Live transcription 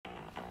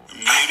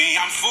Maybe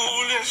I'm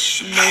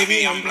foolish,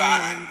 maybe I'm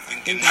blind,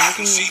 thinking I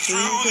can see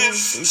through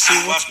this and see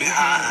what's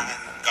behind.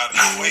 Got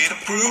no way to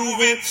prove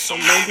it, so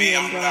maybe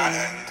I'm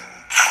blind.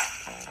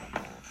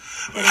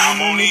 But I'm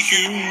only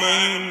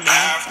human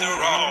after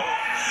all.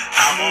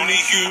 I'm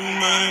only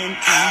human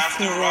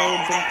after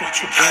all. Don't put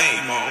your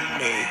blame on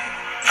me.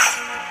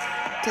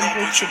 Don't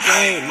put your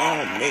blame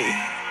on me.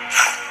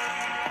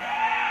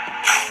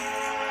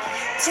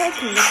 Take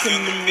a look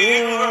in the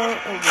mirror,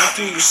 and what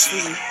do you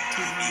see?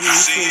 Do you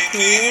see it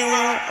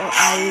clearer, or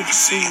are you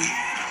deceived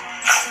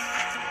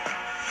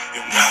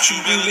in what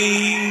you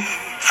believe?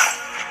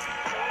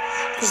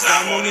 'Cause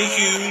I'm only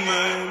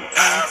human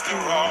after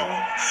all,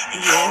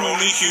 and you're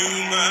only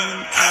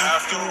human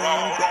after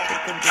all. Don't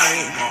put the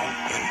blame on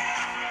me.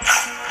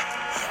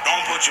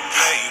 Don't put your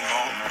blame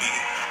on me.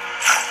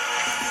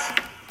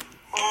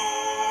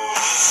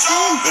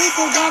 Some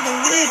people got the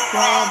real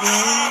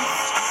problems.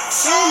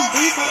 Some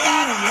people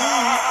got a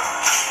lot.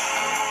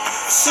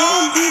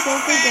 Some people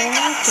think they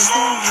have to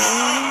go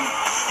wrong.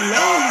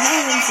 Lord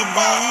heavens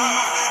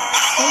above.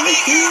 Only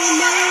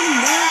human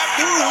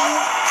after all.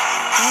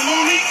 I'm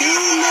only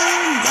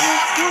human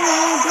after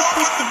all. Don't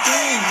put the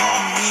blame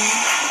on me.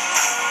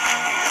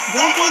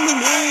 Don't put the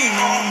blame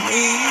on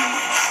me.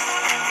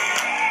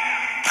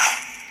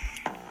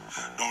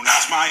 Don't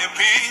ask my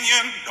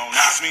opinion, don't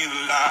ask me to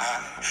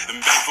lie, and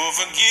beg for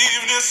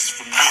forgiveness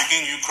for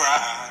making you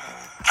cry.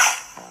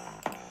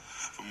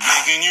 For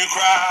making you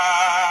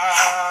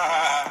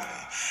cry.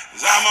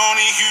 'Cause I'm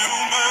only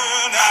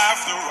human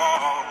after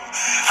all.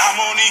 I'm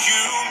only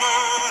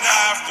human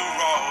after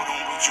all.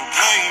 Don't put your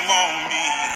blame on me.